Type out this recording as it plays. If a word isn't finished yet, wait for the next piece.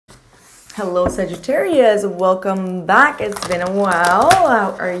Hello Sagittarius, welcome back. It's been a while.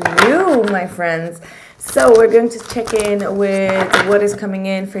 How are you, my friends? So we're going to check in with what is coming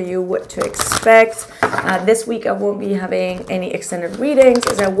in for you, what to expect. This week I won't be having any extended readings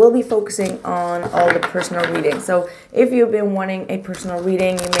as I will be focusing on all the personal readings. So if you've been wanting a personal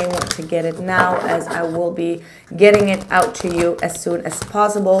reading, you may want to get it now as I will be getting it out to you as soon as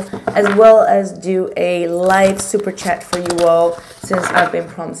possible, as well as do a live super chat for you all since I've been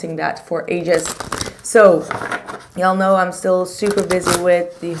promising that for ages. So y'all know I'm still super busy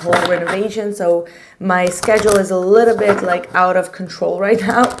with the whole renovation, so my schedule is a little bit like out of control right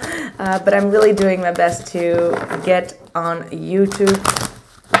now, but I'm really doing my best to get on YouTube.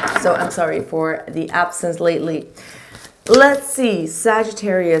 So I'm sorry for the absence lately. Let's see,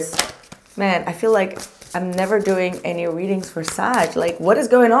 Sagittarius. Man, I feel like I'm never doing any readings for Sag. Like, what is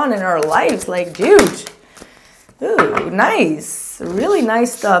going on in our lives? Like, dude. Ooh, nice. Really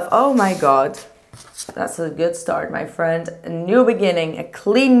nice stuff. Oh my God. That's a good start, my friend. A new beginning, a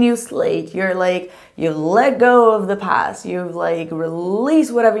clean new slate. You're like, you let go of the past. You've like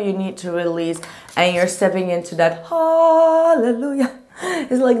released whatever you need to release, and you're stepping into that hallelujah.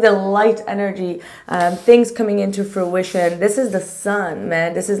 It's like the light energy, things coming into fruition. This is the sun,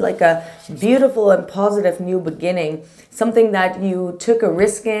 man. This is like a beautiful and positive new beginning. Something that you took a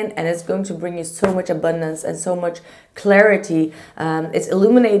risk in, and it's going to bring you so much abundance and so much clarity. It's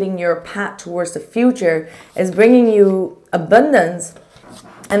illuminating your path towards the future. It's bringing you abundance.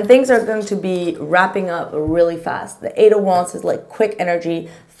 And things are going to be wrapping up really fast. The Eight of Wands is like quick energy,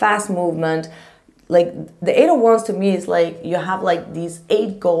 fast movement. Like the Eight of Wands to me is like you have like these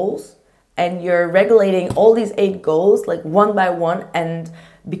 8 goals and you're regulating all these 8 goals like one by one. And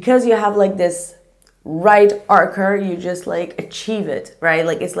because you have like this right archer, you just like achieve it, right?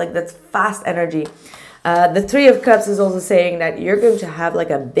 Like it's like that's fast energy. The Three of Cups is also saying that you're going to have like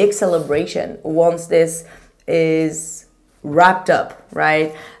a big celebration once this is wrapped up,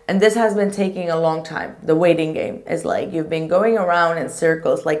 right? And this has been taking a long time. The waiting game is like you've been going around in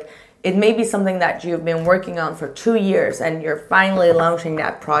circles. Like it may be something that you've been working on for 2 years and you're finally launching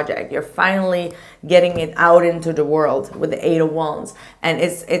that project. You're finally getting it out into the world with the Eight of Wands, and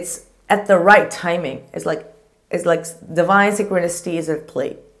it's at the right timing. It's like divine synchronicity is at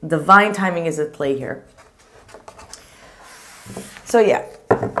play. Divine timing is at play here. So yeah,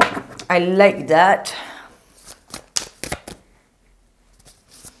 I like that.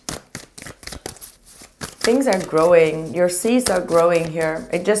 Things are growing. Your seeds are growing here.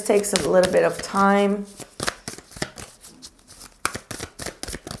 It just takes a little bit of time.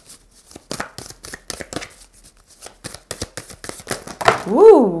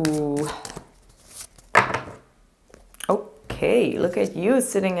 Woo! Okay, look at you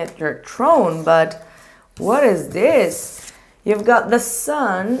sitting at your throne, but what is this? You've got the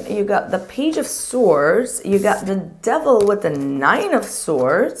Sun, you got the Page of Swords, you got the Devil with the Nine of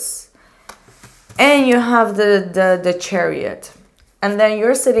Swords, and you have the Chariot. And then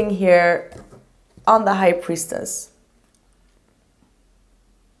you're sitting here on the High Priestess.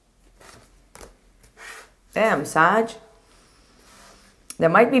 Damn, Sag. There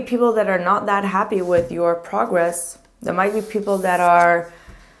might be people that are not that happy with your progress. There might be people that are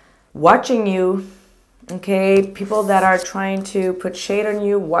watching you, okay? People that are trying to put shade on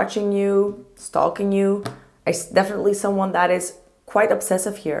you, watching you, stalking you. It's definitely someone that is quite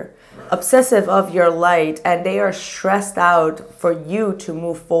obsessive here. Obsessive of your light, and they are stressed out for you to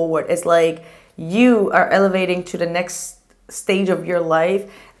move forward. It's like you are elevating to the next stage of your life,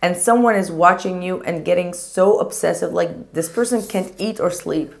 and someone is watching you and getting so obsessive, like this person can't eat or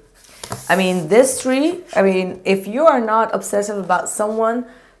sleep. I mean, this tree, I mean, if you are not obsessive about someone,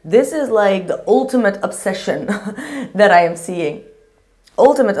 this is like the ultimate obsession that I am seeing.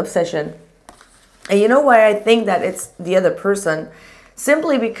 Ultimate obsession. And you know why I think that it's the other person?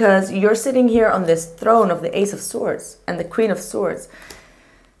 Simply because you're sitting here on this throne of the Ace of Swords and the Queen of Swords.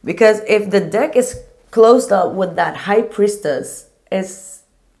 Because if the deck is closed up with that High Priestess, it's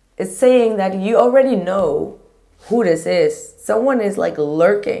saying that you already know who this is. Someone is like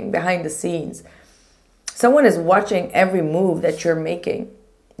lurking behind the scenes. Someone is watching every move that you're making.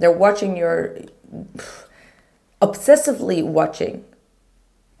 They're watching your... obsessively watching.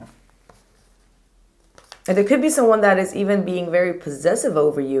 And there could be someone that is even being very possessive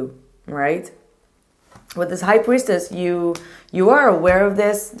over you, right? With this High Priestess, you are aware of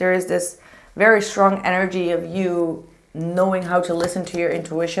this. There is this very strong energy of you knowing how to listen to your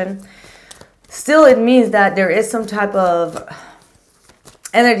intuition. Still, it means that there is some type of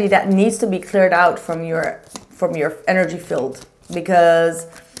energy that needs to be cleared out from your energy field, because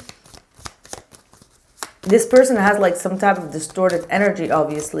this person has like some type of distorted energy,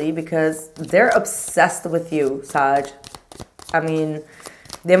 obviously, because they're obsessed with you, Sag. I mean,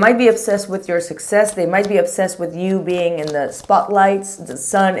 they might be obsessed with your success. They might be obsessed with you being in the spotlights. The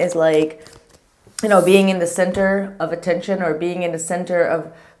sun is like, you know, being in the center of attention, or being in the center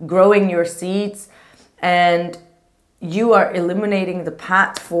of growing your seeds. And you are eliminating the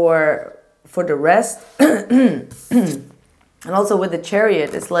path for the rest. And also with the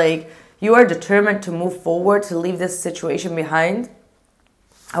Chariot, it's like you are determined to move forward, to leave this situation behind.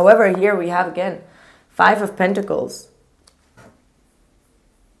 However, here we have again 5 of Pentacles.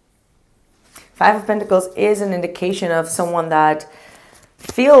 5 of Pentacles is an indication of someone that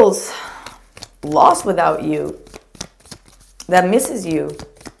feels lost without you, that misses you.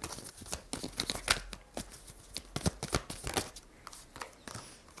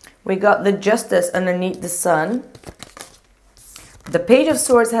 We got the Justice underneath the Sun. The Page of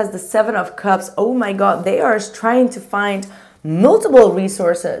Swords has the 7 of Cups. Oh my God, they are trying to find multiple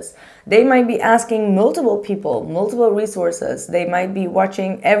resources. They might be asking multiple people, multiple resources. They might be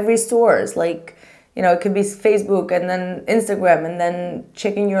watching every source, like, you know, it could be Facebook and then Instagram and then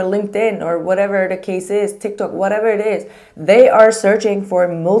checking your LinkedIn or whatever the case is, TikTok, whatever it is. They are searching for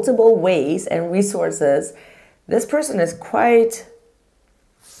multiple ways and resources. This person is quite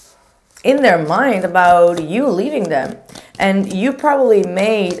in their mind about you leaving them. And you probably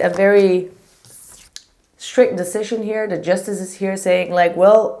made a very strict decision here. The Justice is here saying like,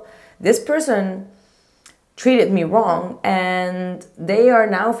 well, this person treated me wrong and they are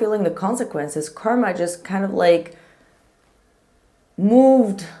now feeling the consequences. Karma just kind of like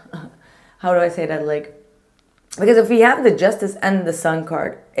moved. How do I say that? Like, because if we have the Justice and the Sun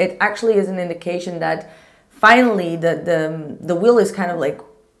card, it actually is an indication that finally the will is kind of like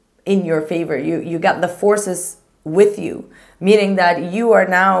in your favor. You got the forces with you, meaning that you are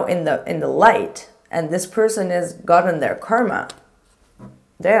now in the light, and this person has gotten their karma.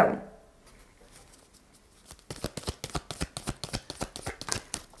 Damn.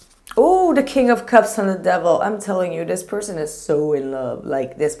 Oh, the King of Cups and the Devil. I'm telling you, this person is so in love.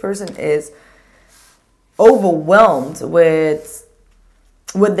 Like, this person is overwhelmed with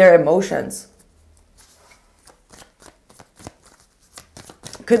their emotions.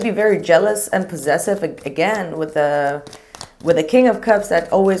 Could be very jealous and possessive again with the King of Cups.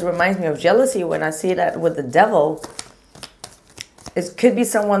 That always reminds me of jealousy when I see that with the Devil. It could be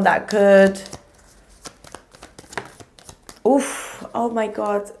someone that could... Oof, oh my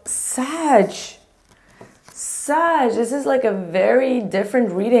God, Sag, this is like a very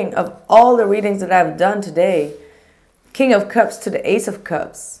different reading of all the readings that I've done today. King of Cups to the Ace of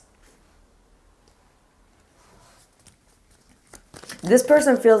Cups. This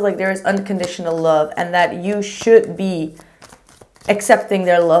person feels like there is unconditional love and that you should be accepting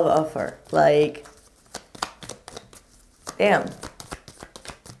their love offer. Like, damn.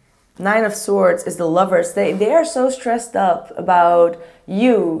 9 of Swords is the Lovers. They are so stressed up about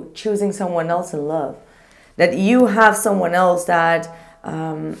you choosing someone else in love. That you have someone else that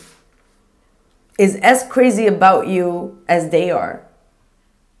is as crazy about you as they are.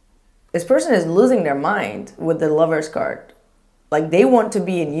 This person is losing their mind with the Lovers card. Like, they want to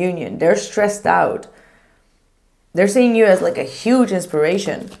be in union. They're stressed out. They're seeing you as like a huge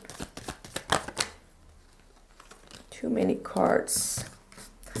inspiration. Too many cards.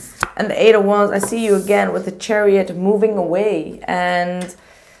 And the 8 of Wands, I see you again with the Chariot moving away. And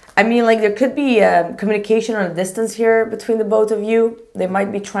I mean, like, there could be communication on a distance here between the both of you. They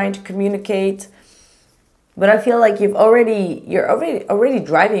might be trying to communicate. But I feel like you're already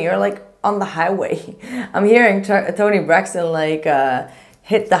driving. You're like on the highway. I'm hearing Tony Braxton like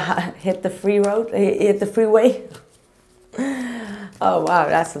hit the free road, hit the freeway. Oh wow,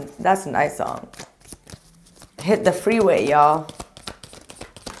 that's a nice song. Hit the freeway, y'all.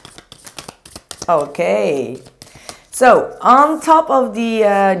 Okay, so on top of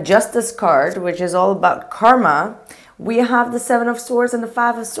the Justice card, which is all about karma, we have the 7 of Swords and the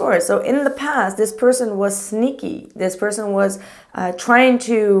 5 of Swords. So in the past, this person was sneaky. This person was trying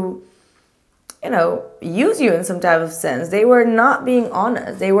to, you know, use you in some type of sense. They were not being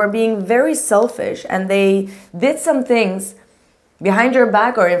honest. They were being very selfish, and they did some things behind your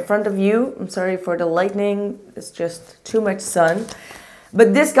back or in front of you. I'm sorry for the lightning. It's just too much sun.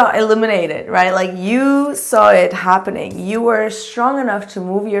 But this got eliminated, right? Like, you saw it happening. You were strong enough to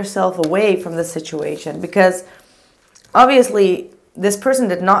move yourself away from the situation because obviously this person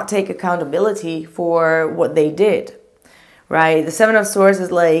did not take accountability for what they did, right? The 7 of Swords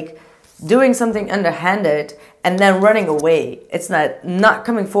is like, doing something underhanded and then running away. It's not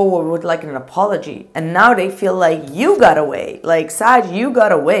coming forward with like an apology. And now they feel like you got away. Like, Sag, you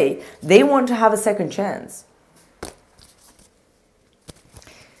got away. They want to have a second chance.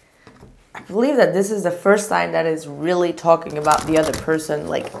 I believe that this is the first sign that is really talking about the other person.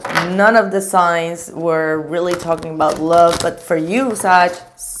 Like, none of the signs were really talking about love. But for you, Sag,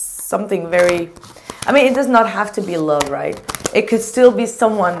 something very... I mean, it does not have to be love, right? It could still be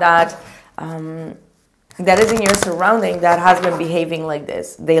someone that that is in your surrounding that has been behaving like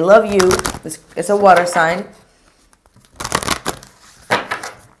this. They love you. It's a water sign.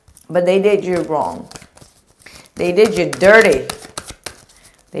 But they did you wrong. They did you dirty.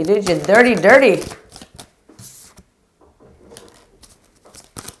 They did you dirty, dirty.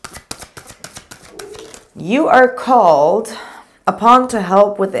 You are called upon to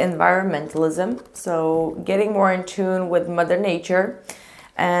help with environmentalism. So getting more in tune with Mother Nature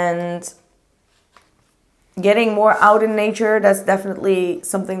and getting more out in nature. That's definitely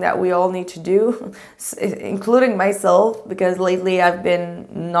something that we all need to do, including myself, because lately I've been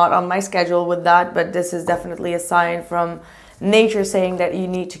not on my schedule with that. But this is definitely a sign from nature saying that you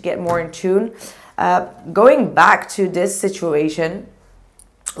need to get more in tune. Going back to this situation,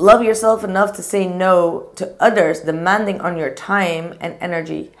 love yourself enough to say no to others demanding on your time and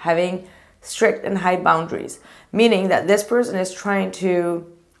energy, having strict and high boundaries, meaning that this person is trying to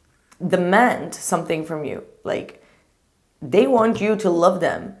demand something from you. Like, they want you to love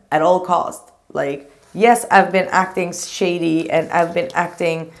them at all costs. Like, yes, I've been acting shady and I've been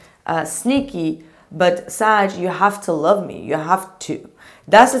acting sneaky, but Sag, you have to love me. You have to.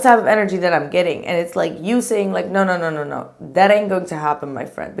 That's the type of energy that I'm getting. And it's like you saying like, no, no, no, no, no. That ain't going to happen, my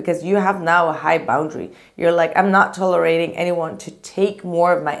friend. Because you have now a high boundary. You're like, I'm not tolerating anyone to take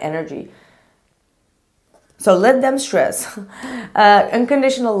more of my energy. So let them stress.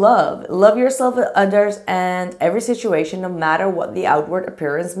 Unconditional love. Love yourself and others and every situation, no matter what the outward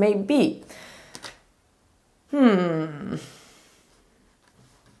appearance may be.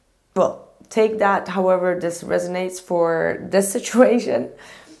 Well, take that however this resonates for this situation.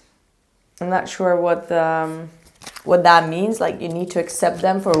 I'm not sure what that means. Like, you need to accept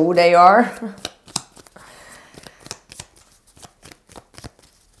them for who they are.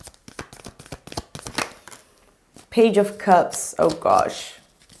 Page of Cups. Oh gosh.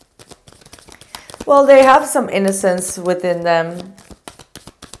 Well, they have some innocence within them.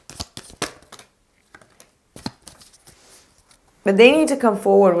 But they need to come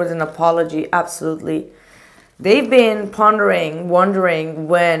forward with an apology, absolutely. They've been pondering, wondering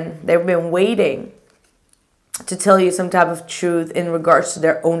when, they've been waiting to tell you some type of truth in regards to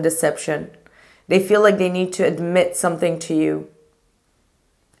their own deception. They feel like they need to admit something to you.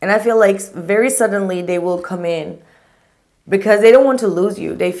 And I feel like very suddenly they will come in because they don't want to lose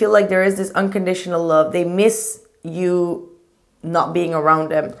you. They feel like there is this unconditional love. They miss you not being around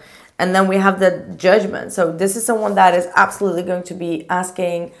them. And then we have the Judgment. So this is someone that is absolutely going to be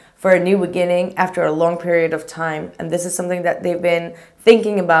asking for a new beginning after a long period of time. And this is something that they've been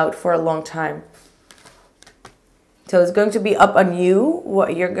thinking about for a long time. So it's going to be up on you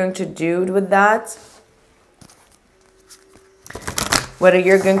what you're going to do with that. Whether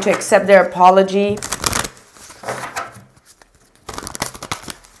you're going to accept their apology.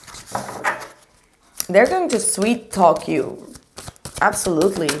 They're going to sweet talk you.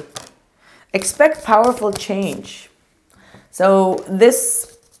 Absolutely. Expect powerful change. So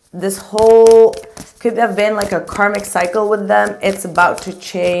this whole could have been like a karmic cycle with them. It's about to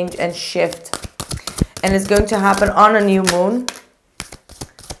change and shift. And it's going to happen on a new moon.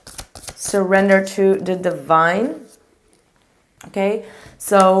 Surrender to the divine. Okay,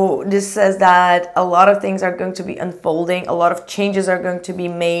 so this says that a lot of things are going to be unfolding. A lot of changes are going to be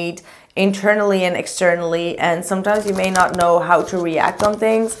made internally and externally. And sometimes you may not know how to react on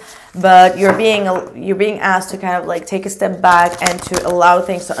things. But you're being asked to kind of like take a step back and to allow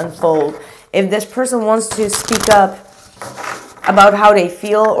things to unfold. If this person wants to speak up about how they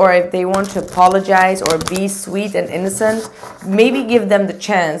feel, or if they want to apologize or be sweet and innocent, maybe give them the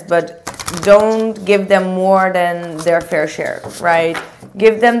chance, but don't give them more than their fair share, right?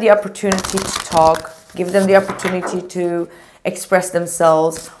 Give them the opportunity to talk. Give them the opportunity to express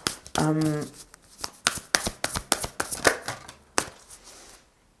themselves.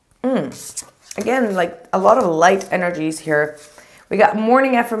 Again, like a lot of light energies here. We got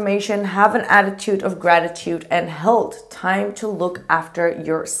morning affirmation, have an attitude of gratitude, and health. Time to look after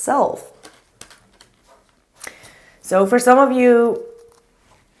yourself. So for some of you,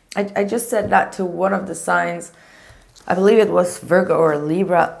 I just said that to one of the signs. I believe it was Virgo or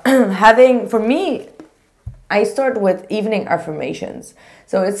Libra. For me, I start with evening affirmations.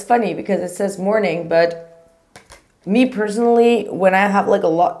 So it's funny because it says morning, but me personally, when I have like a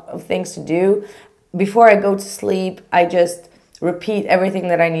lot of things to do, before I go to sleep, I just repeat everything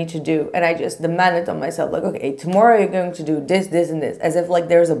that I need to do. And I just demand it on myself. Like, okay, tomorrow you're going to do this, this, and this. As if like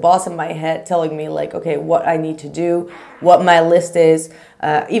there's a boss in my head telling me like, okay, what I need to do, what my list is.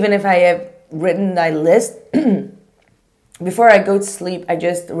 Even if I have written that list, before I go to sleep, I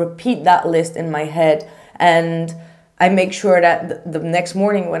just repeat that list in my head. And I make sure that the next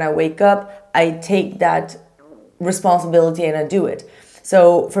morning when I wake up, I take that responsibility and I do it.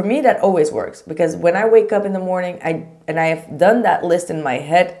 So for me, that always works, because when I wake up in the morning, I have done that list in my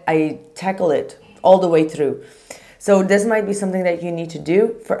head, I tackle it all the way through. So this might be something that you need to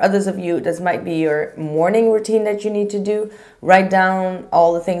do. For others of you, this might be your morning routine that you need to do. Write down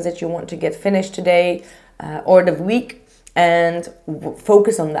all the things that you want to get finished today or the week, and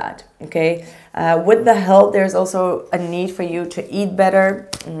focus on that, okay? With the health, there's also a need for you to eat better,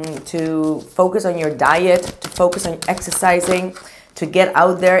 to focus on your diet, to focus on exercising, to get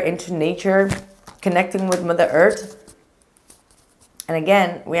out there into nature, connecting with Mother Earth. And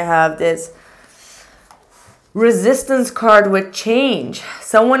again, we have this resistance card with change.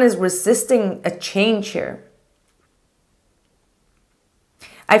 Someone is resisting a change here.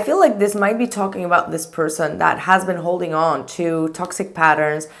 I feel like this might be talking about this person that has been holding on to toxic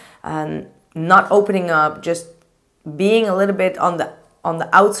patterns and not opening up, just being a little bit on the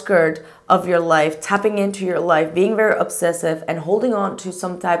outskirt of your life, tapping into your life, being very obsessive and holding on to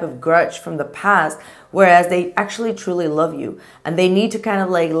some type of grudge from the past, whereas they actually truly love you and they need to kind of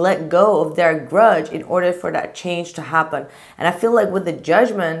like let go of their grudge in order for that change to happen. And I feel like with the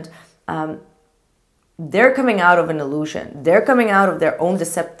Judgment, they're coming out of an illusion. They're coming out of their own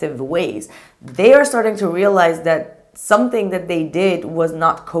deceptive ways. They are starting to realize that something that they did was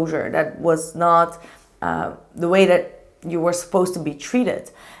not kosher, that was not the way that you were supposed to be treated.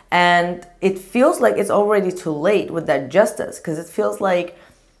 And it feels like it's already too late with that Justice, because it feels like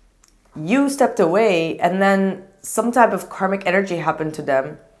you stepped away and then some type of karmic energy happened to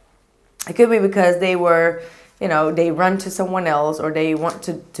them. It could be because they were, you know, they run to someone else, or they want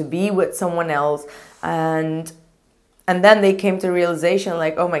to be with someone else, and then they came to realization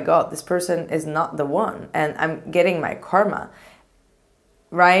like, oh my God, this person is not the one, and I'm getting my karma,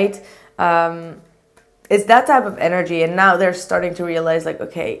 right? It's that type of energy, and now they're starting to realize like,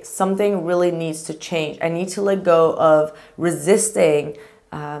 okay, something really needs to change. I need to let go of resisting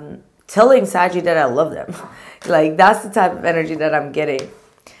telling Saggy that I love them. Like, that's the type of energy that I'm getting.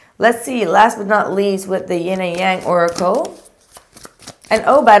 Let's see, last but not least, with the Yin and Yang Oracle. And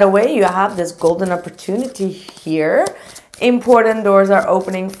oh, by the way, you have this golden opportunity here. Important doors are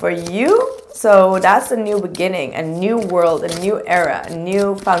opening for you. So that's a new beginning, a new world, a new era, a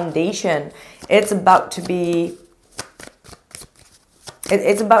new foundation. It's about to be,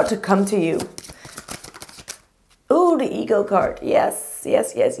 it's about to come to you. Ooh, the Ego card. Yes,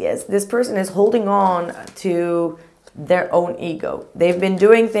 yes, yes, yes. This person is holding on to their own ego. They've been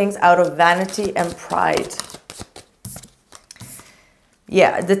doing things out of vanity and pride.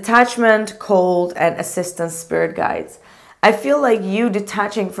 Yeah, detachment, cold, and assistance, spirit guides. I feel like you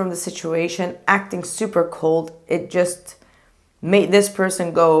detaching from the situation, acting super cold, it just made this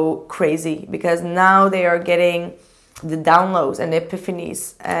person go crazy, because now they are getting the downloads and the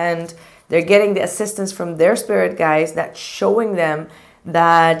epiphanies, and they're getting the assistance from their spirit guides that's showing them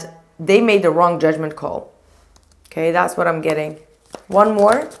that they made the wrong judgment call. Okay, that's what I'm getting. One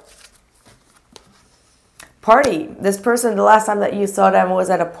more. Party. This person, the last time that you saw them was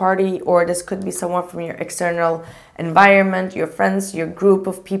at a party, or this could be someone from your external environment, your friends, your group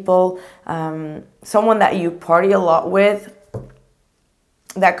of people, someone that you party a lot with.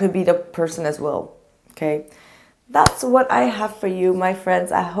 That could be the person as well. Okay, that's what I have for you, my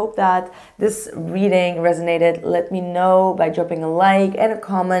friends. I hope that this reading resonated. Let me know by dropping a like and a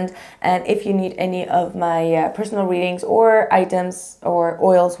comment. And if you need any of my personal readings or items or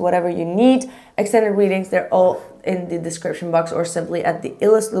oils, whatever you need, extended readings, they're all in the description box or simply at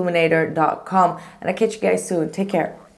theillustluminator.com. And I'll catch you guys soon. Take care.